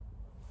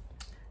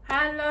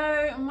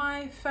Hello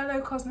my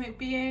fellow cosmic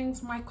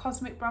beings, my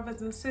cosmic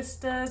brothers and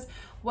sisters.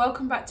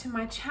 Welcome back to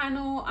my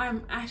channel.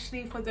 I'm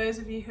Ashley. For those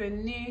of you who are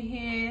new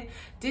here,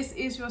 this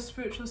is your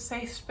spiritual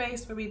safe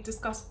space where we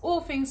discuss all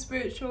things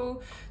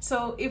spiritual.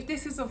 So if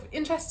this is of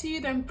interest to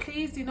you, then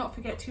please do not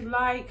forget to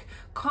like,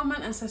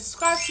 comment and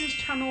subscribe to this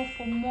channel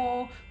for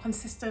more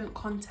consistent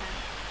content.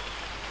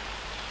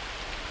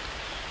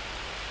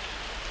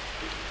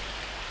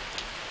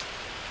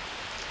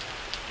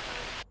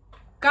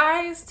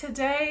 Guys,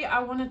 today I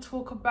want to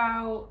talk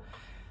about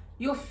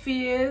your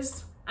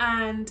fears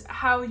and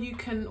how you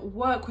can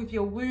work with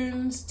your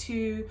wounds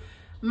to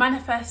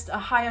manifest a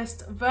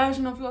highest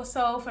version of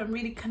yourself and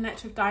really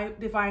connect with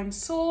divine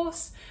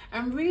source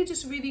and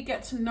really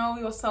get to know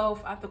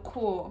yourself at the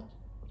core.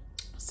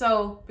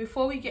 So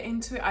before we get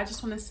into it, I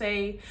just want to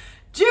say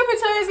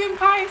Jupiter is in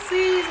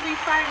Pisces. We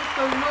thank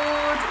the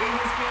Lord. It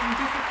has been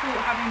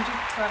difficult having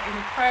Jupiter in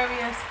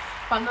Aquarius,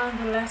 but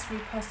nonetheless we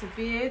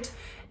persevered.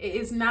 It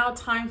is now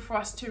time for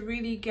us to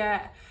really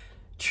get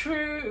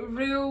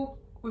real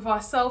with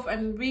ourselves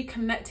and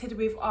reconnected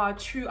with our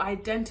true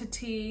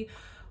identity.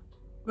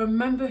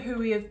 Remember who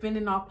we have been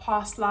in our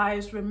past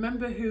lives.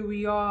 Remember who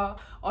we are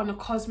on a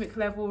cosmic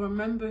level.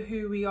 Remember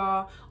who we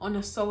are on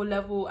a soul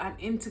level, and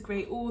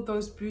integrate all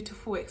those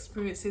beautiful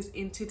experiences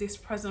into this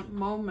present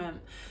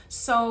moment.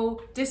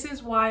 So this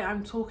is why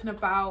I'm talking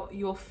about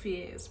your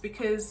fears,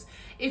 because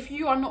if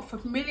you are not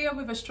familiar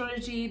with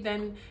astrology,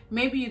 then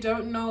maybe you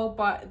don't know,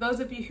 but those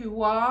of you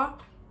who are,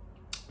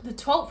 the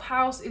 12th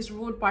house is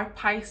ruled by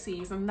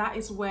Pisces, and that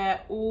is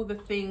where all the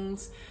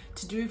things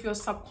to do with your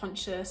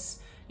subconscious,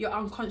 your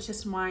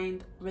unconscious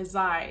mind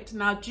reside.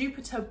 Now,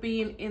 Jupiter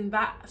being in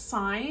that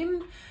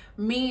sign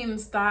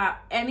means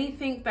that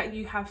anything that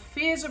you have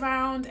fears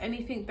around,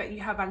 anything that you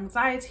have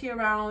anxiety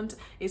around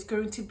is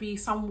going to be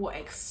somewhat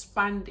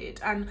expanded.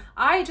 And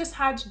I just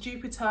had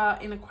Jupiter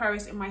in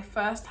Aquarius in my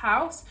first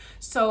house,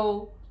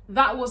 so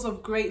that was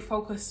of great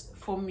focus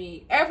for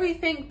me.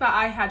 Everything that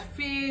I had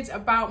feared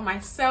about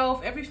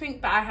myself, everything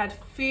that I had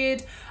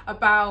feared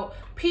about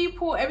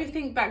people,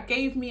 everything that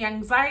gave me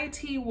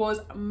anxiety was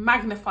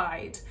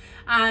magnified.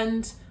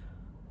 And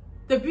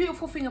the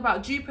beautiful thing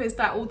about Jupiter is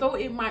that although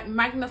it might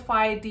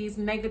magnify these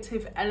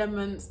negative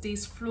elements,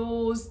 these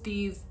flaws,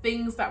 these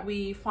things that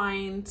we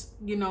find,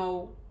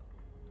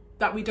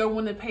 that we don't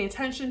want to pay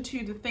attention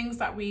to, the things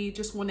that we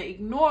just want to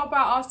ignore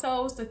about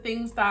ourselves, the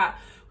things that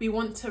we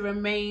want to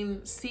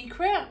remain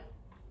secret,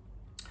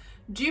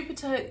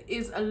 Jupiter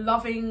is a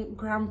loving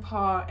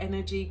grandpa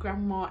energy,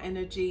 grandma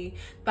energy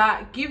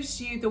that gives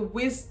you the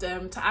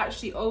wisdom to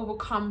actually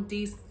overcome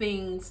these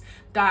things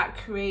that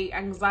create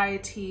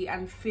anxiety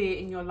and fear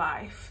in your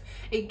life.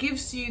 It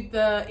gives you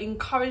the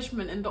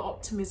encouragement and the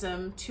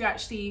optimism to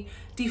actually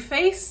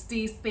deface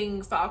these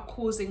things that are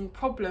causing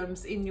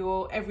problems in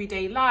your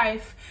everyday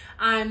life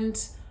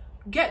and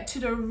get to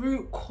the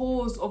root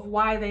cause of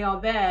why they are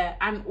there,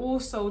 and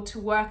also to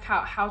work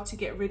out how to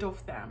get rid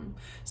of them.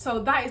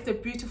 So that is the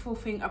beautiful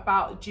thing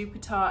about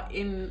Jupiter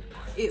in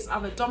its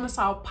other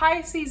domicile,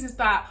 Pisces, is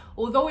that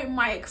although it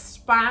might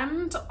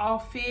expand our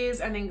fears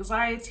and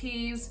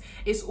anxieties,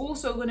 it's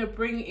also going to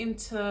bring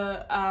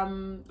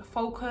into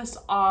focus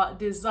our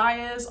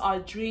desires, our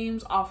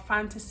dreams, our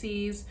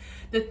fantasies.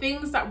 The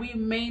things that we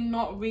may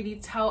not really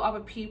tell other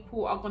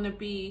people are going to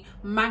be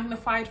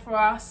magnified for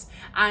us,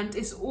 and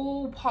it's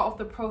all part of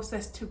the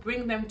process to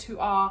bring them to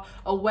our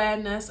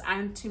awareness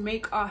and to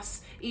make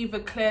us either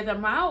clear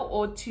them out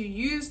or to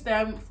use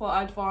them for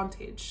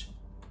advantage.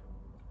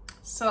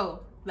 So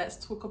let's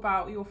talk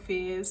about your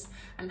fears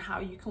and how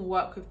you can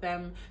work with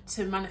them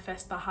to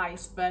manifest the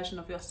highest version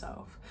of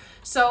yourself.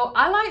 So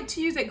I like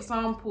to use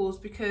examples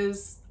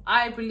because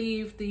I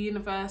believe the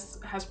universe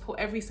has put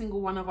every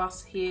single one of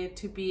us here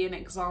to be an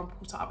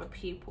example to other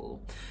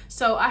people.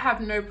 So I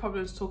have no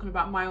problems talking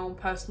about my own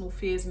personal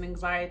fears and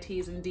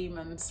anxieties and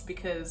demons,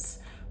 because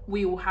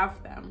we all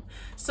have them.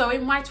 So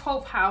in my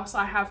 12th house,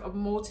 I have a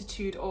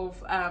multitude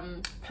of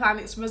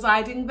planets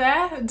residing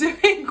there,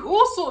 doing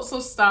all sorts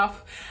of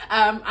stuff.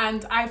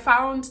 And I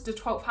found the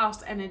 12th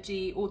house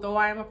energy, although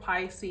I am a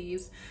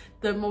Pisces,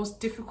 the most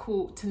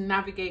difficult to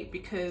navigate,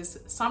 because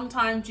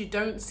sometimes you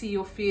don't see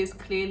your fears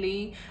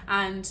clearly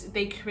and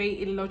they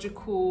create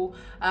illogical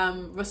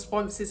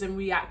responses and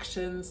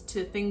reactions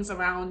to things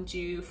around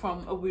you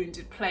from a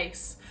wounded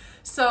place.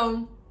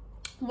 So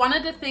one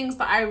of the things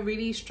that I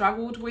really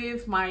struggled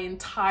with my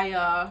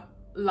entire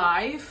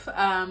life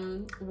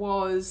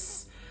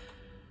was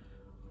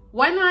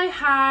when I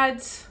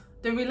had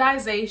the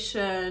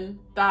realization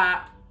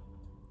that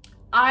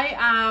I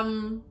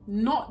am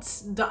not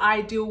the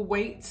ideal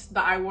weight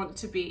that I want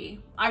to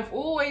be. I've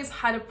always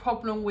had a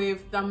problem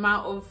with the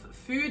amount of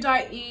food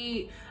I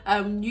eat,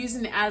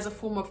 using it as a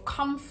form of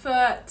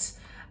comfort,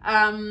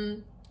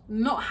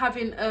 not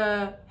having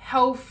a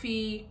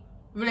healthy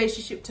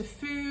relationship to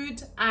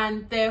food,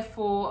 and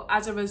therefore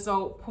as a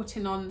result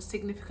putting on a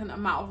significant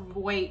amount of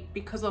weight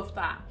because of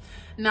that.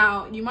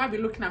 Now you might be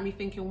looking at me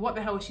thinking, what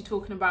the hell is she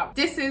talking about?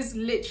 This is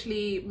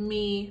literally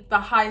me, the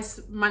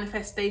highest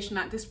manifestation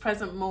at this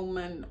present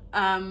moment.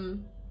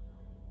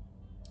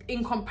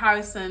 in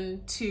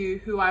comparison to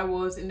who I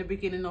was in the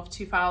beginning of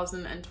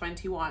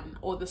 2021,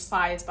 or the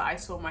size that I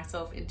saw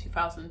myself in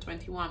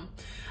 2021.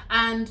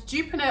 And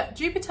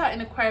Jupiter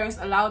in Aquarius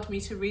allowed me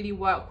to really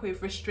work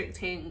with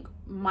restricting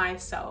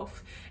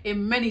myself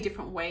in many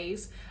different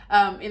ways,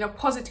 in a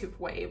positive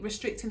way,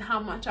 restricting how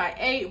much I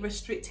ate,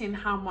 restricting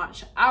how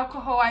much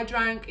alcohol I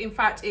drank. In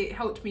fact, it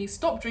helped me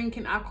stop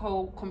drinking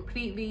alcohol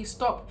completely,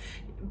 stop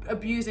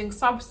abusing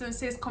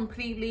substances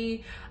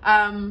completely.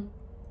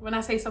 When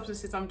I say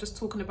substances, I'm just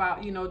talking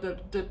about, you know,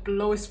 the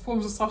lowest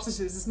forms of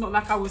substances. It's not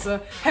like I was a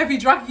heavy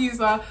drug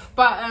user,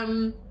 but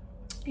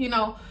you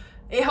know,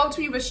 it helped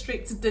me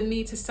restrict the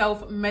need to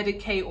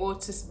self-medicate or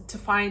to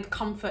find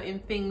comfort in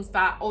things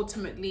that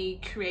ultimately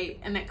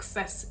create an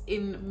excess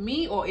in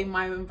me or in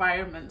my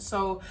environment.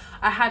 So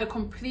I had a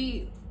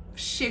complete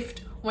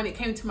shift when it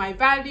came to my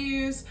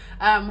values,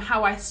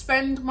 how I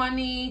spend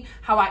money,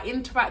 how I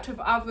interact with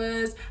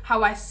others,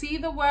 how I see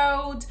the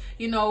world,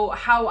 you know,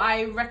 how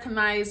I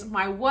recognize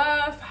my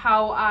worth,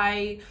 how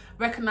I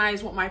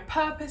recognize what my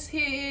purpose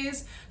here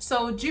is.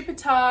 So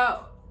Jupiter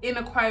in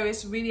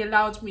Aquarius really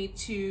allowed me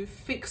to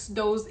fix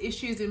those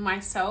issues in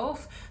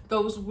myself,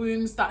 those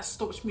wounds that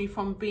stopped me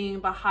from being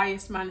the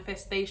highest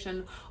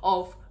manifestation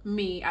of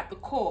me at the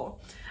core.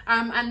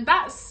 And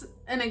that's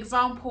an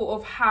example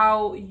of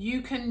how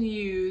you can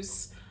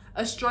use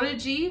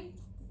astrology,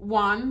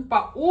 one,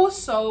 but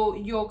also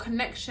your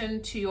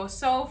connection to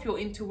yourself, your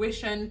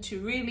intuition, to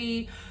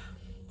really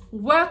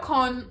work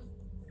on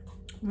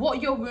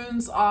what your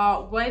wounds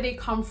are, where they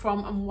come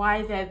from, and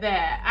why they're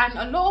there. And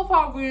a lot of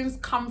our wounds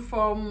come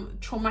from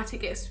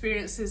traumatic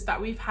experiences that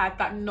we've had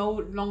that no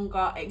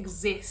longer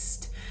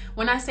exist.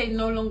 When I say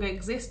no longer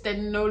exist, they're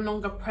no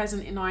longer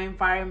present in our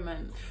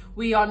environment.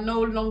 We are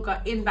no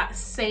longer in that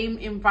same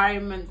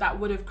environment that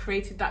would have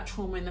created that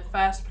trauma in the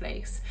first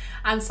place.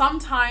 And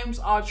sometimes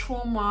our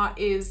trauma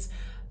is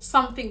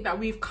something that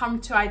we've come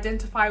to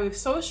identify with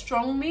so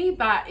strongly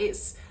that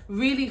it's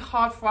really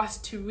hard for us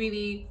to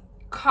really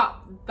cut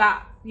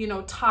that, you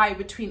know, tie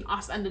between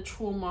us and the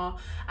trauma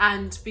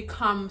and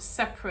become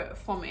separate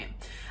from it.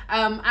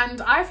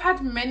 And I've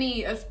had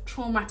many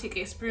traumatic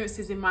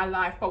experiences in my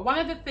life, but one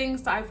of the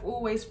things that I've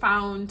always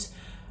found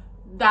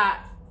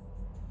that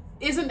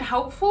isn't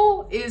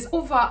helpful is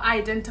over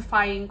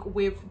identifying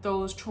with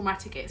those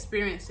traumatic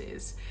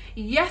experiences.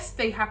 Yes,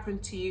 they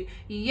happened to you.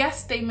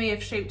 Yes, they may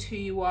have shaped who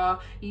you are.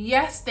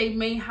 Yes, they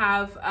may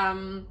have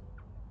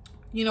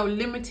you know,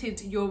 limited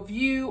your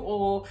view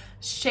or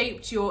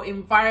shaped your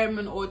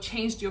environment or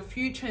changed your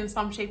future in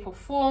some shape or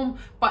form,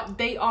 but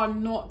they are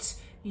not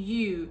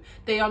you.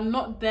 They are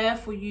not there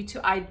for you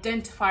to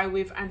identify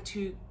with and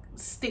to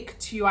stick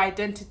to your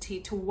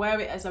identity, to wear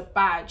it as a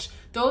badge.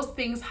 Those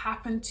things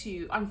happen to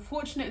you.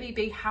 Unfortunately,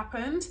 they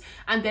happened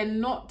and they're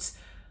not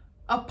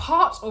a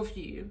part of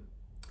you.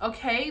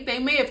 Okay, they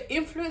may have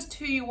influenced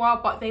who you are,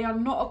 but they are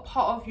not a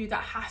part of you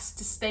that has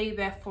to stay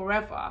there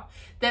forever.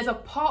 There's a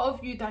part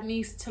of you that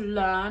needs to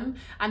learn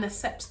and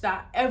accept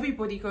that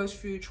everybody goes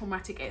through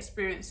traumatic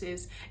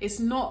experiences. It's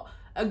not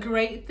a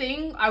great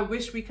thing. I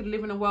wish we could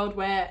live in a world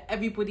where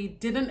everybody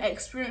didn't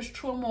experience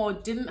trauma or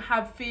didn't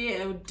have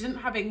fear or didn't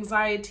have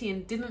anxiety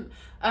and didn't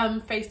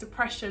face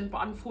depression,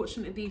 but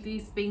unfortunately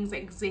these things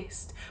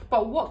exist.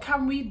 But what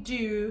can we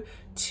do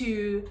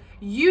to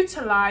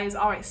utilize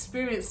our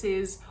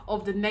experiences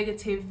of the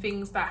negative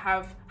things that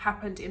have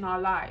happened in our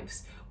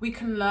lives? We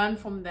can learn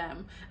from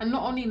them, and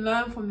not only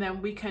learn from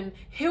them, we can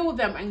heal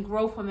them and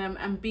grow from them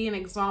and be an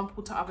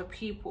example to other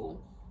people.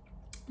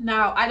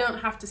 Now, I don't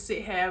have to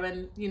sit here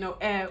and, you know,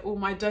 air all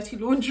my dirty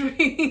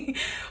laundry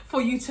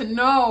for you to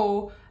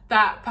know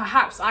that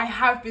perhaps I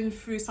have been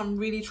through some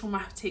really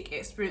traumatic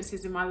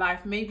experiences in my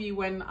life. Maybe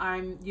when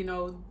I'm, you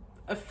know,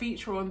 a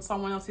feature on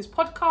someone else's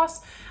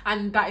podcast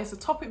and that is a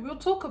topic, we'll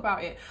talk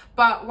about it.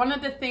 But one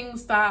of the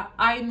things that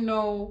I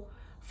know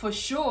for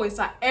sure is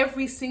that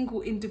every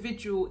single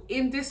individual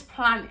in this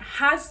planet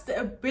has the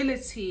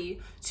ability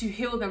to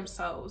heal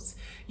themselves.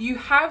 You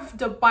have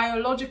the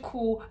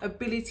biological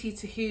ability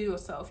to heal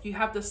yourself. You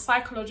have the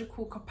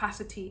psychological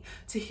capacity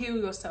to heal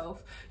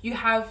yourself. You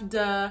have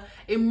the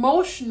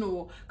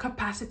emotional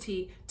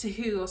capacity to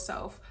heal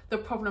yourself. The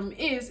problem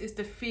is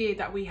the fear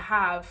that we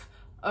have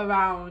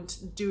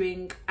around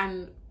doing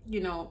and,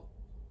 you know,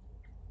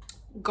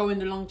 going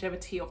the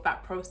longevity of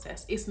that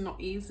process. It's not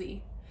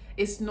easy.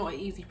 It's not an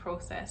easy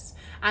process.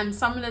 And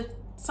some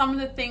of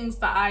the things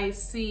that I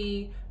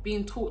see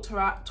being talked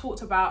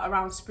about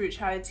around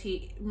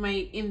spirituality may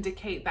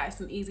indicate that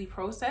it's an easy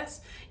process.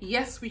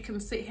 Yes, we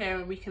can sit here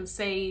and we can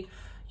say,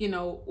 you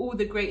know, all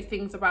the great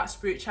things about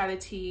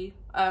spirituality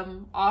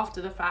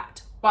after the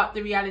fact. But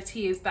the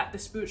reality is that the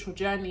spiritual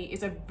journey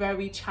is a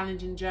very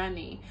challenging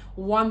journey,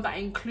 one that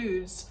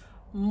includes,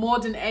 more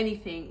than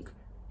anything,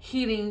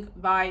 healing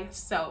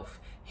thyself,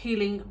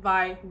 healing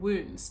thy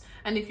wounds.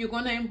 And if you're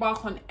going to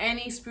embark on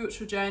any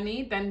spiritual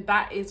journey, then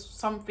that is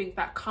something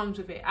that comes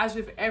with it. As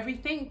with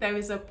everything, there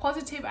is a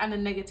positive and a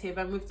negative.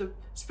 And with the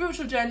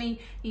spiritual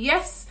journey,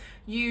 yes,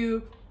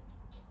 you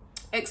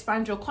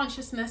expand your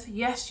consciousness.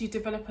 Yes, you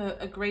develop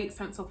a great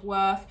sense of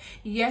worth.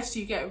 Yes,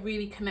 you get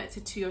really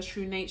connected to your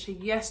true nature.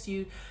 Yes,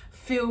 you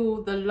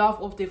feel the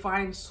love of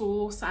divine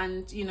source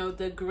and, you know,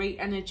 the great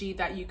energy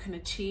that you can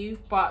achieve.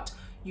 But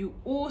you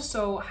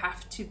also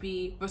have to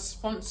be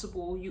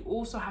responsible, you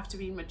also have to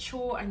be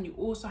mature, and you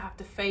also have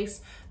to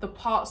face the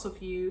parts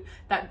of you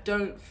that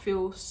don't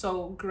feel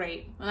so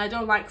great. And I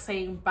don't like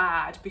saying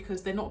bad,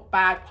 because they're not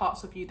bad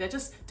parts of you, they're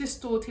just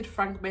distorted,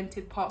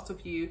 fragmented parts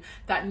of you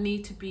that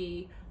need to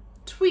be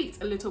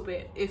tweaked a little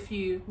bit, if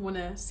you want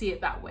to see it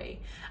that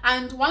way.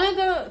 And one of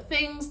the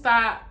things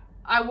that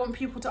I want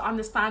people to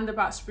understand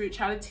about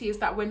spirituality is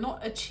that we're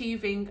not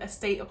achieving a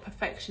state of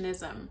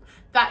perfectionism.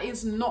 That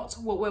is not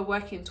what we're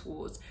working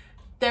towards.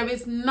 There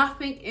is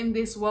nothing in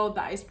this world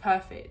that is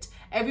perfect.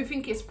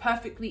 Everything is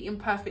perfectly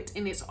imperfect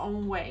in its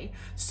own way.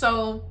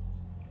 So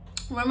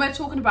when we're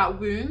talking about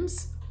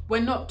wounds,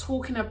 we're not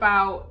talking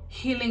about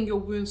healing your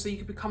wounds so you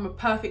can become a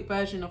perfect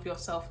version of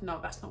yourself. No,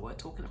 that's not what we're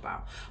talking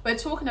about. We're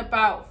talking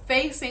about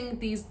facing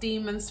these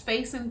demons,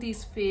 facing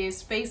these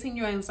fears, facing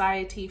your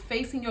anxiety,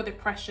 facing your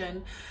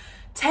depression,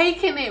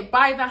 taking it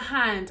by the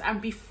hand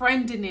and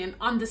befriending it, and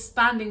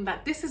understanding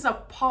that this is a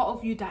part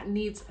of you that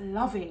needs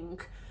loving.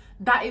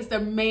 That is the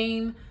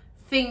main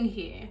thing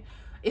here.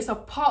 It's a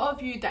part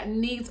of you that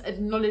needs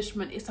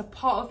acknowledgement. It's a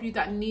part of you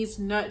that needs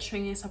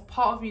nurturing. It's a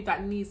part of you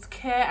that needs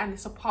care, and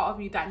it's a part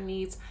of you that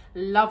needs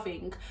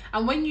loving.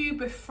 And when you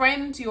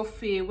befriend your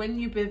fear, when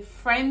you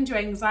befriend your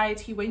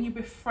anxiety, when you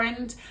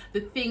befriend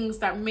the things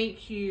that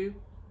make you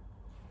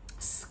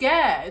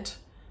scared,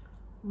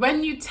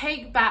 when you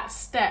take that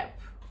step,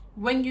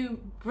 when you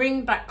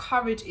bring that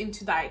courage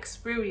into that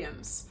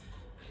experience,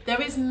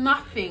 there is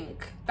nothing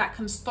that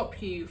can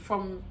stop you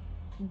from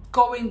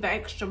going the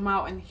extra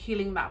mile and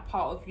healing that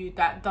part of you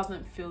that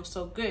doesn't feel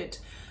so good.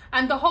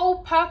 And the whole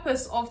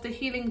purpose of the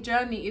healing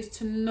journey is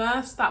to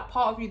nurse that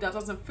part of you that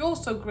doesn't feel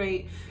so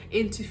great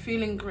into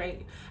feeling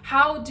great.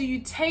 How do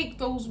you take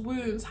those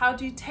wounds? How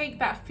do you take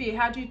that fear?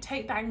 How do you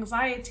take that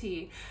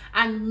anxiety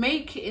and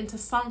make it into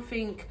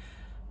something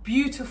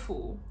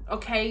beautiful?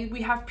 Okay,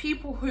 we have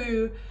people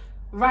who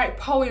write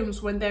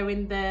poems when they're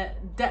in the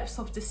depths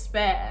of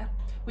despair.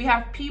 We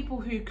have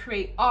people who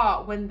create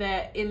art when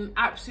they're in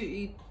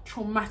absolutely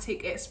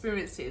traumatic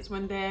experiences,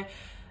 when they're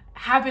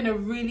having a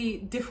really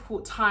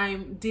difficult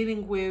time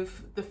dealing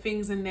with the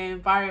things in their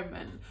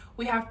environment.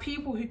 We have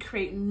people who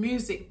create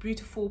music,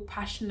 beautiful,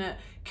 passionate,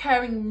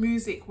 caring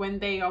music when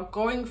they are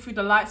going through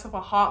the lights of a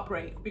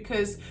heartbreak,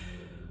 because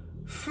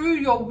through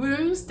your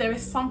wounds there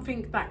is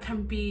something that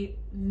can be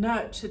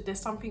nurtured, there's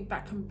something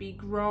that can be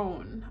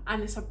grown,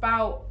 and it's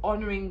about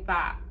honoring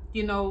that.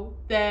 You know,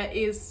 there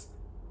is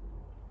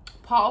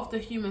part of the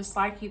human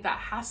psyche that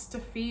has to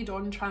feed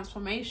on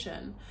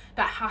transformation,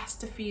 that has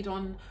to feed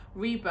on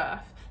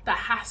rebirth, that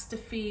has to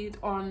feed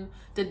on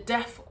the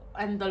death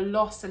and the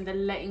loss and the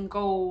letting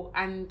go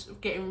and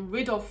getting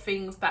rid of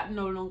things that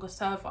no longer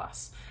serve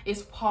us.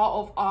 It's part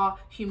of our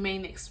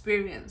humane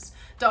experience.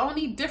 The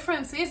only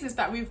difference is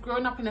that we've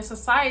grown up in a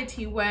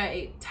society where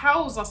it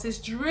tells us, it's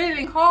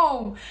drilling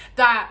home,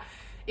 that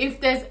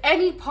if there's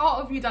any part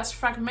of you that's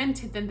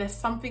fragmented, then there's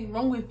something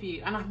wrong with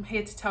you. And I'm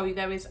here to tell you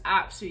there is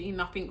absolutely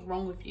nothing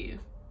wrong with you.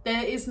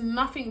 There is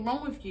nothing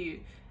wrong with you.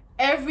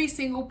 Every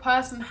single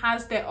person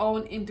has their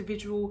own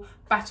individual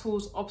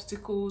battles,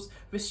 obstacles,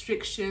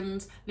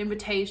 restrictions,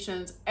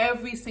 limitations.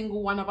 Every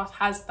single one of us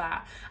has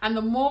that. And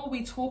the more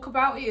we talk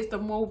about it, is the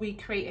more we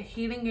create a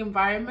healing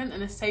environment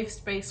and a safe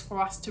space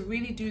for us to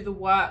really do the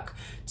work,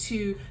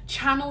 to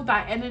channel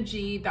that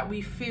energy that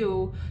we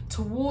feel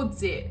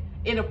towards it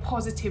in a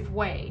positive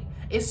way.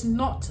 It's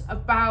not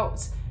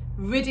about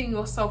ridding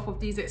yourself of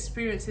these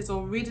experiences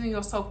or ridding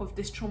yourself of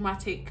this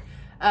traumatic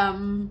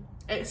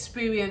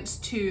experience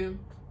to,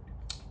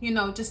 you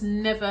know, just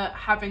never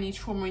have any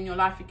trauma in your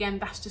life again.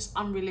 That's just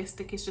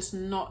unrealistic. It's just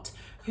not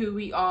who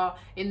we are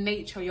in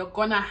nature. You're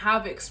gonna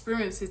have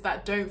experiences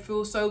that don't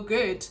feel so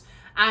good.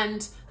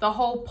 And the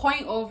whole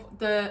point of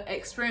the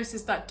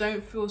experiences that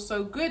don't feel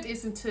so good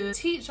isn't to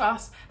teach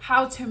us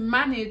how to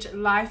manage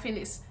life in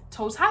its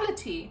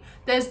totality.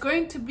 There's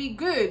going to be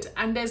good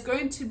and there's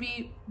going to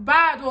be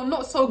bad or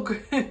not so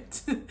good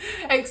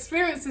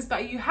experiences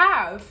that you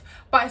have,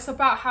 but it's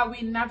about how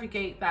we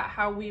navigate that,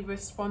 how we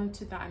respond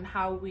to that, and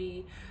how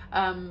we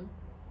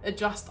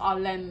adjust our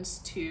lens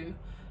to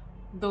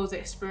those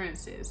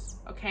experiences.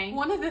 Okay,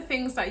 one of the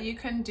things that you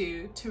can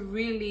do to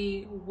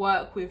really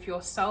work with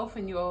yourself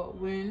and your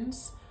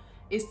wounds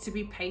is to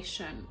be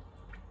patient.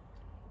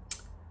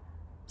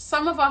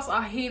 Some of us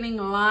are healing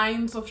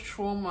lines of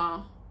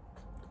trauma,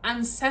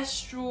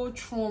 ancestral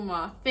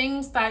trauma,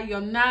 things that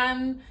your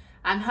nan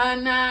and her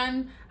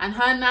nan and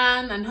her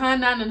nan and her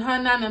nan and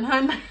her nan and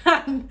her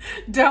nan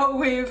dealt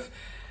with,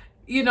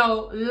 you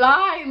know,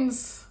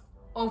 lines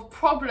of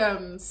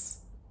problems,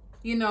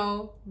 you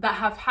know, that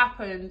have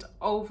happened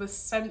over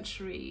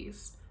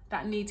centuries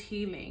that need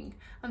healing.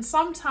 And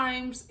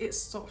sometimes it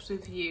stops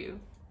with you,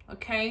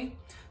 okay?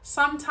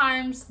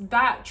 Sometimes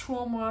that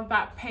trauma,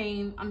 that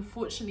pain,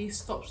 unfortunately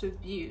stops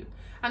with you.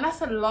 And that's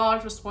a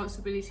large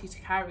responsibility to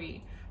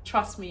carry.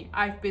 Trust me,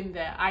 I've been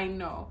there, I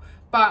know.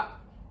 But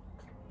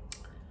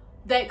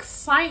the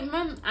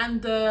excitement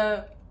and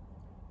the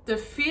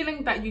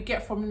feeling that you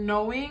get from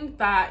knowing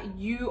that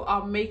you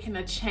are making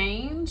a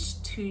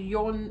change to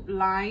your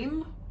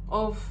line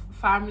of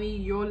family,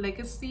 your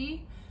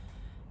legacy,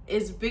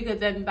 is bigger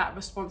than that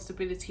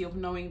responsibility of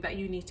knowing that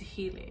you need to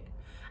heal it.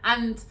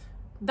 And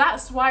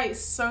that's why it's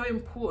so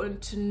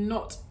important to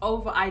not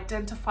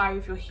over-identify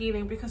with your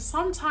healing, because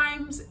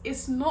sometimes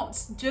it's not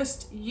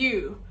just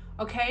you,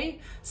 okay?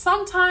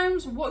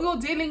 Sometimes what you're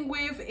dealing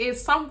with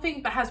is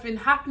something that has been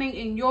happening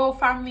in your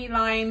family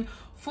line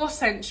for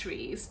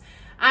centuries,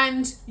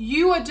 and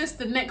you are just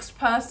the next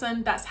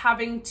person that's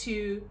having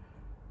to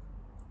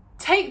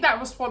take that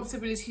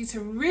responsibility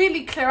to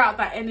really clear out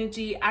that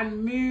energy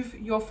and move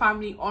your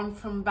family on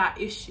from that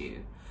issue.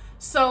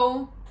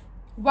 So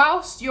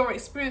whilst you're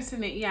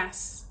experiencing it,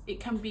 yes, it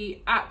can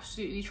be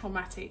absolutely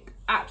traumatic,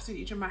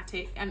 absolutely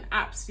dramatic, and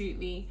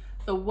absolutely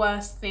the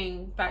worst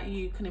thing that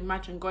you can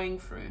imagine going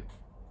through.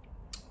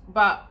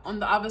 But on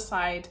the other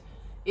side,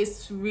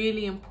 it's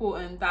really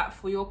important that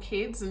for your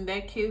kids and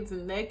their kids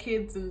and their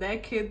kids and their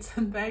kids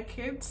and their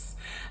kids,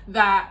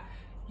 that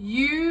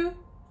you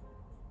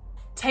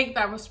take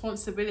that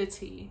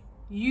responsibility.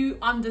 You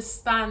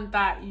understand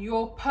that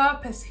your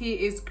purpose here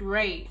is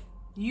great.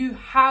 You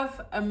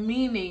have a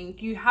meaning,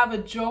 you have a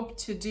job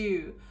to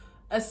do.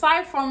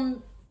 Aside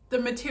from the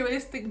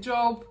materialistic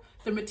job,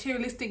 the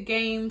materialistic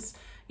gains,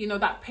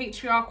 that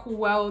patriarchal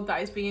world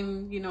that is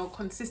being,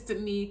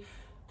 consistently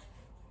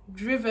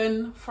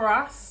driven for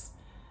us,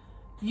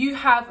 you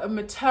have a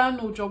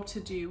maternal job to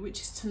do,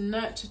 which is to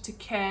nurture, to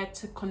care,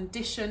 to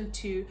condition,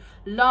 to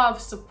love,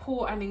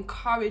 support, and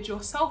encourage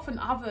yourself and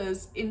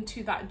others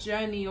into that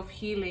journey of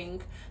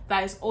healing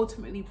that is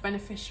ultimately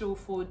beneficial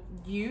for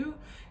you,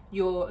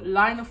 your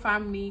line of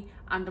family,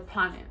 and the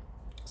planet.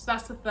 So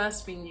that's the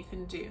first thing you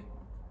can do.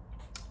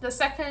 The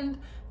second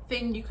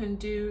thing you can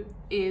do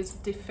is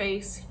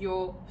deface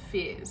your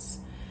fears.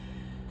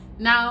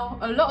 Now,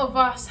 a lot of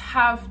us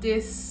have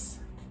this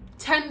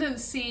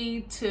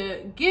tendency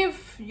to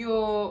give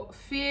your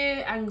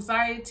fear,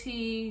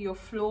 anxiety, your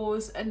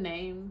flaws a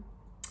name.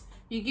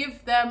 You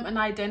give them an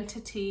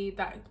identity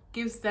that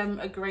gives them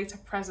a greater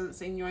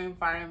presence in your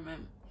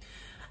environment.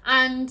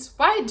 And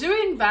by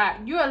doing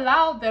that, you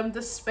allow them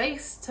the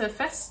space to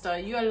fester.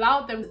 You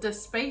allow them the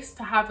space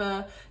to have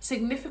a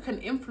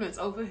significant influence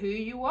over who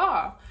you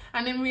are.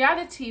 And in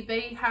reality,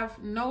 they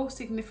have no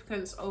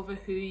significance over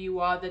who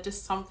you are. They're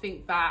just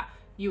something that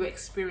you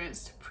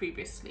experienced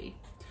previously.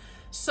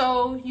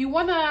 So you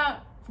want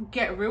to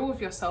get real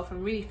with yourself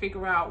and really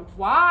figure out,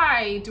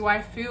 why do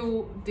I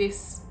feel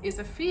this is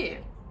a fear?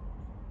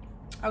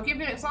 I'll give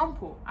you an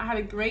example. I had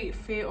a great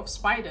fear of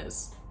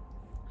spiders.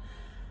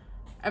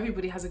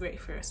 Everybody has a great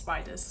fear of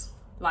spiders.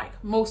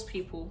 Like most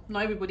people,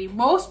 not everybody,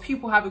 most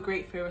people have a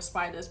great fear of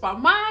spiders. But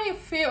my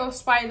fear of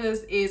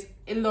spiders is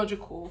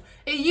illogical.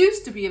 It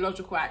used to be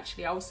illogical,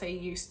 actually. I would say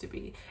used to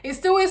be. It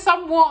still is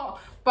somewhat,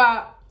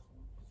 but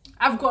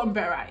I've gotten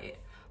better at it.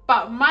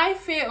 But my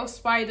fear of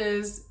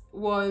spiders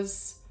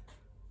was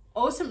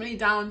ultimately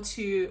down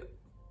to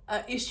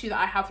an issue that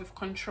I have with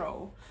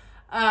control.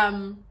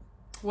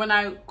 When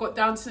I got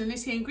down to the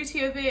nitty and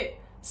gritty of it,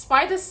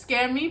 spiders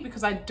scare me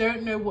because I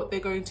don't know what they're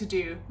going to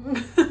do.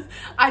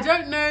 I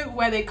don't know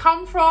where they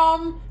come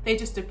from. They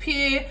just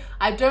appear.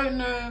 I don't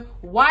know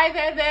why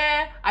they're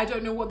there. I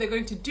don't know what they're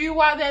going to do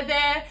while they're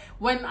there.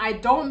 When I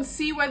don't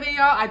see where they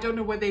are, I don't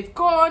know where they've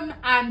gone.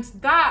 And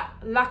that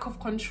lack of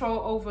control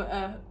over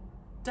a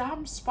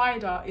damn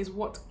spider is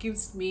what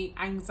gives me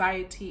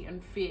anxiety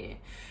and fear.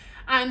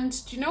 And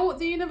do you know what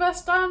the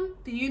universe done?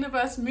 The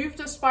universe moved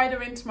a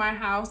spider into my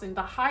house in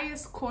the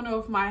highest corner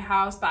of my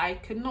house that I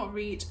could not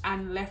reach,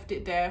 and left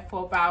it there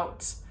for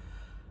about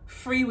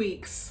 3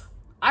 weeks.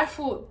 I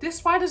thought, this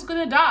spider's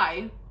gonna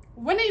die.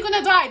 When are you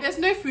gonna die? There's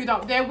no food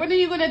up there. When are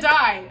you gonna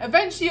die?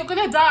 Eventually you're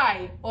gonna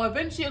die, or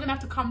eventually you're gonna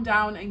have to come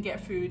down and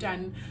get food,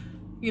 and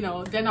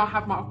then I'll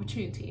have my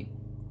opportunity.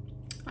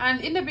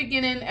 And in the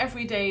beginning,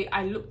 every day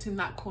I looked in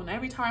that corner.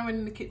 Every time I went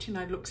in the kitchen,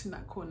 I looked in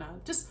that corner,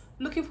 just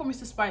looking for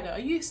Mr. Spider. Are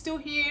you still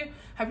here?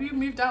 Have you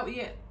moved out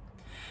yet?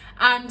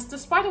 And the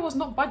spider was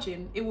not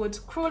budging. It would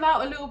crawl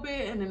out a little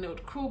bit, and then it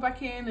would crawl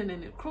back in, and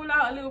then it would crawl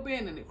out a little bit,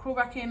 and then it would crawl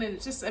back in, and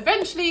it just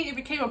eventually it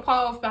became a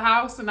part of the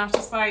house. And I was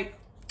just like,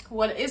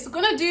 what it's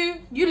gonna do,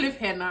 you live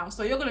here now,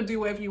 so you're gonna do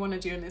whatever you want to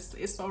do, and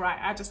it's all right.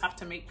 I just have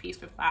to make peace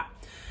with that.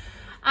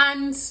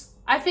 And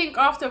I think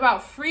after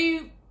about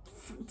 3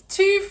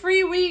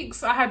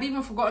 weeks, I had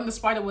even forgotten the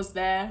spider was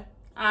there.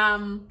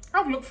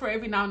 I've looked for it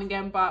every now and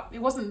again, but I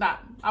wasn't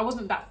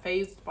that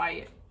fazed by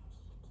it.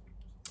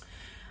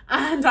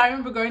 And I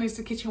remember going into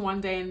the kitchen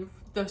one day, and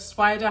the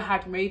spider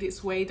had made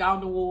its way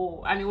down the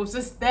wall, and it was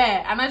just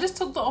there. And I just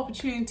took the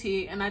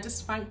opportunity, and I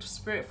just thanked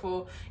Spirit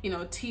for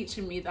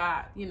teaching me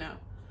that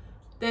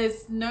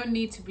there's no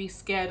need to be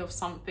scared of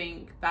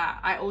something that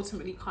I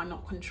ultimately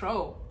cannot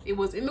control. It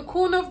was in the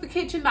corner of the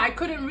kitchen that I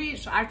couldn't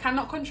reach. I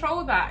cannot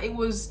control that. It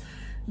was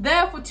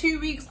there for 2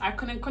 weeks. I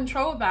couldn't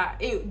control that.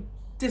 It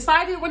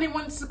decided when it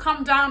wanted to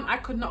come down, I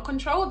could not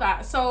control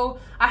that. So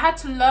I had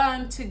to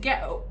learn to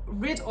get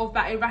rid of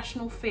that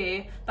irrational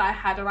fear that I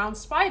had around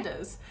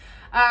spiders.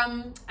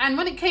 And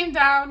when it came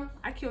down,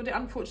 I killed it,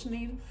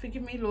 unfortunately.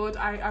 Forgive me, Lord.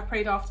 I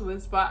prayed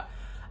afterwards. But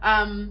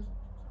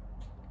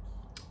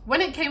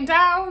when it came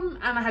down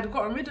and I had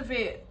gotten rid of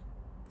it,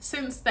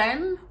 since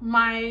then,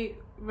 my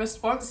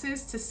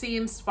responses to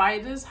seeing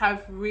spiders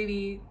have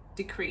really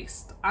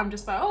decreased. I'm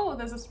just like, oh,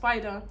 there's a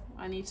spider.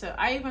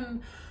 I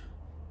even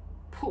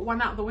put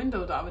one out the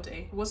window the other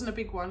day. It wasn't a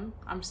big one.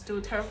 I'm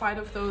still terrified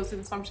of those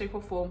in some shape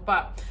or form.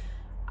 But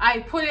I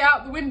put it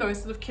out the window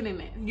instead of killing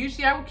it.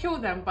 Usually I would kill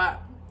them,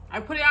 but I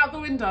put it out the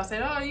window. I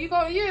said, oh,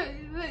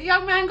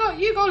 young man,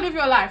 you go live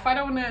your life. I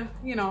don't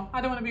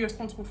want to be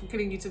responsible for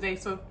killing you today.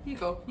 So you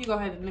go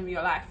ahead and live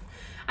your life.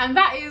 And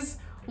that is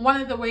one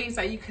of the ways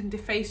that you can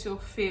deface your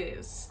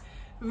fears.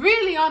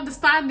 Really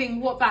understanding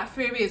what that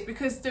fear is,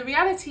 because the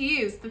reality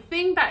is the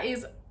thing that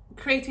is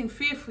creating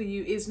fear for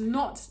you is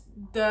not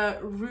the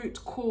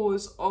root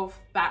cause of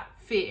that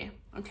fear.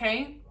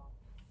 Okay?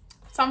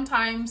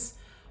 Sometimes,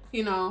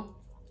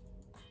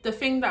 the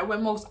thing that we're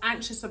most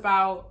anxious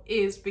about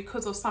is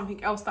because of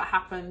something else that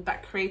happened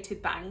that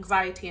created that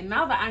anxiety. And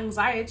now that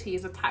anxiety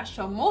is attached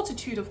to a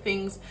multitude of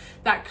things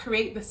that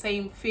create the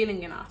same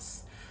feeling in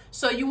us.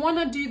 So you want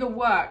to do the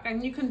work,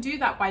 and you can do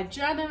that by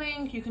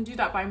journaling, you can do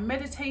that by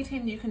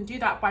meditating, you can do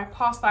that by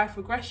past life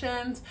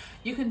regressions,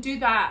 you can do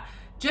that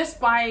just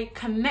by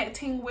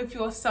connecting with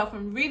yourself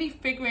and really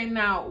figuring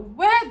out,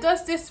 where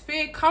does this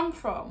fear come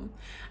from?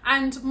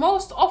 And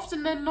most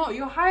often than not,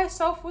 your higher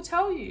self will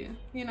tell you,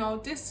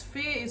 this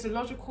fear is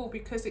illogical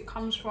because it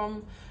comes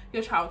from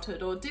your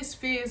childhood, or this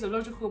fear is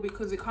illogical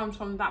because it comes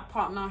from that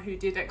partner who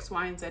did X,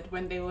 Y, and Z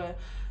when they were,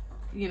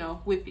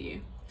 with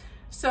you.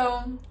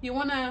 So you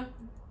want to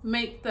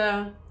make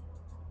the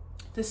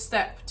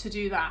step to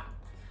do that.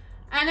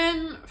 And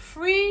then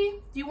 3,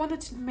 you wanted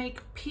to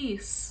make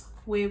peace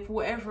with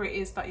whatever it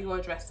is that you're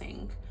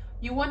addressing.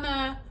 You want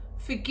to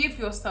forgive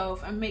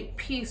yourself and make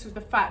peace with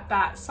the fact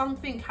that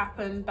something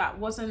happened that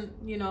wasn't,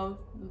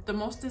 the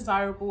most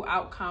desirable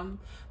outcome,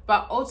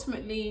 but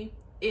ultimately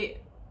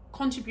it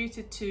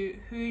contributed to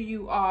who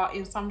you are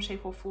in some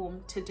shape or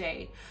form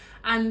today.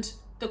 And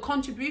the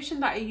contribution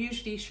that it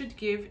usually should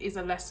give is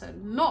a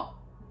lesson, not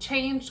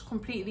change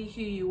completely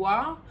who you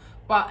are,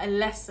 but a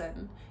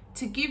lesson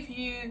to give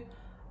you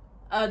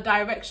a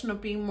direction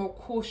of being more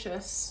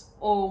cautious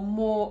or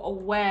more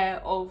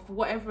aware of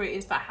whatever it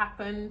is that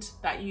happened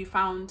that you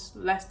found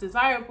less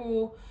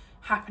desirable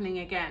happening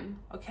again.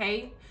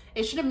 Okay,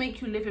 it shouldn't make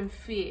you live in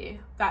fear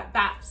that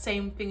that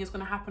same thing is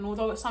going to happen,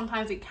 although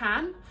sometimes it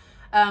can.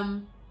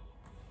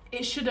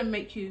 It shouldn't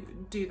make you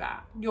do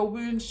that. Your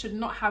wounds should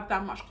not have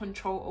that much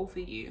control over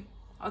you.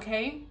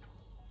 Okay,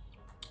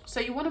 so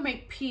you want to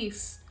make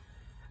peace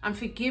and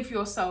forgive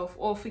yourself,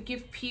 or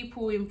forgive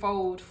people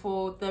involved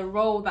for the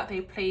role that they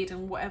played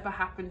in whatever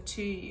happened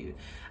to you.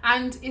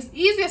 And it's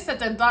easier said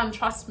than done,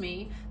 trust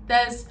me.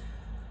 There's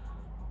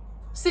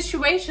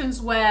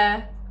situations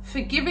where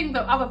forgiving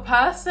the other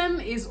person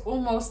is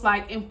almost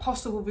like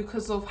impossible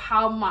because of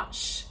how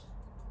much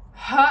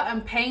hurt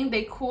and pain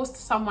they caused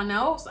to someone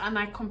else. And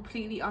I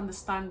completely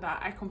understand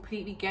that. I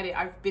completely get it.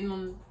 I've been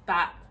on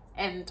that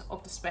end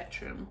of the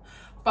spectrum.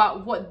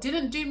 But what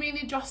didn't do me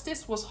any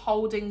justice was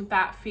holding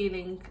that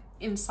feeling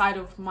inside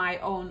of my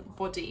own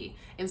body,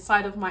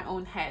 inside of my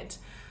own head.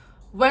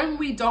 When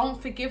we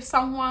don't forgive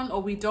someone, or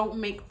we don't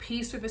make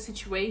peace with a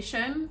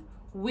situation,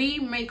 we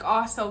make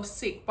ourselves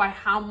sick by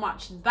how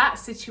much that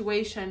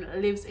situation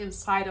lives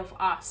inside of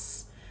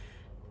us.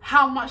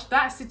 How much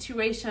that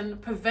situation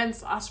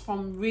prevents us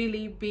from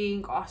really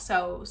being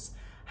ourselves.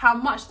 How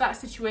much that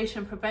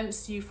situation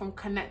prevents you from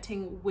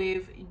connecting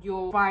with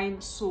your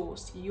divine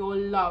source, your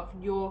love,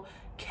 your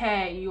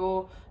care,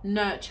 your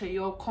nurture,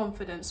 your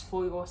confidence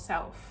for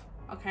yourself.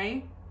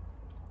 Okay,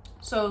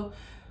 so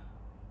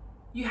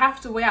you have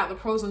to weigh out the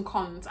pros and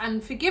cons.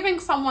 And forgiving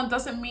someone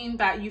doesn't mean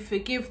that you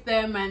forgive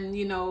them and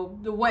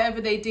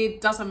whatever they did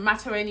doesn't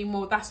matter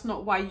anymore. That's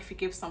not why you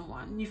forgive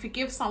someone. You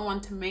forgive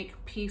someone to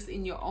make peace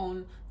in your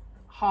own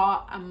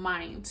heart and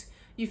mind.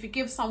 You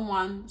forgive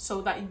someone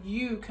so that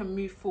you can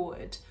move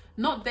forward.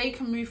 Not they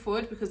can move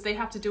forward because they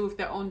have to deal with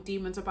their own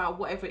demons about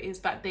whatever it is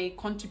that they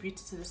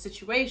contributed to the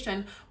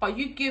situation. But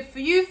you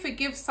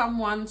forgive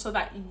someone so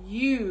that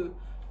you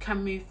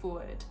can move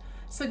forward.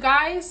 So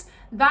guys,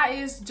 that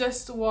is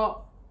just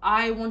what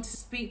I want to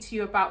speak to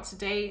you about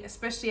today,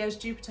 especially as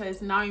Jupiter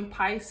is now in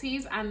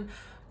Pisces. And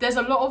there's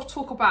a lot of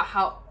talk about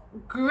how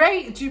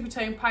great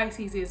Jupiter in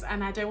Pisces is,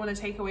 and I don't want to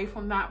take away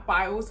from that, but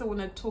I also want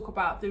to talk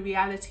about the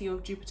reality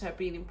of Jupiter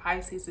being in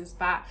Pisces is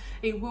that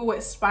it will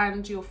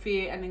expand your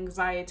fear and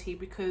anxiety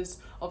because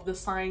of the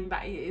sign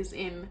that it is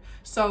in.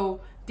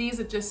 So these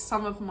are just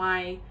some of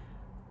my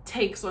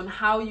takes on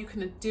how you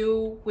can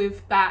deal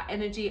with that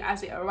energy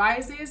as it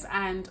arises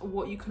and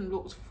what you can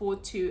look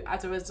forward to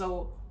as a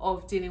result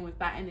of dealing with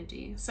that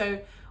energy. So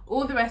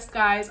all the rest,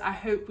 guys, I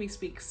hope we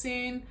speak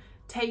soon.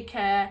 Take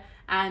care.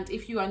 And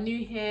if you are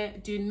new here,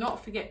 do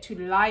not forget to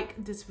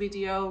like this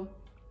video,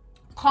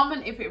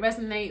 comment if it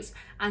resonates,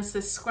 and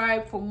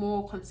subscribe for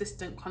more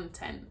consistent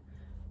content.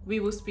 We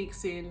will speak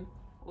soon.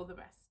 All the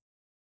best.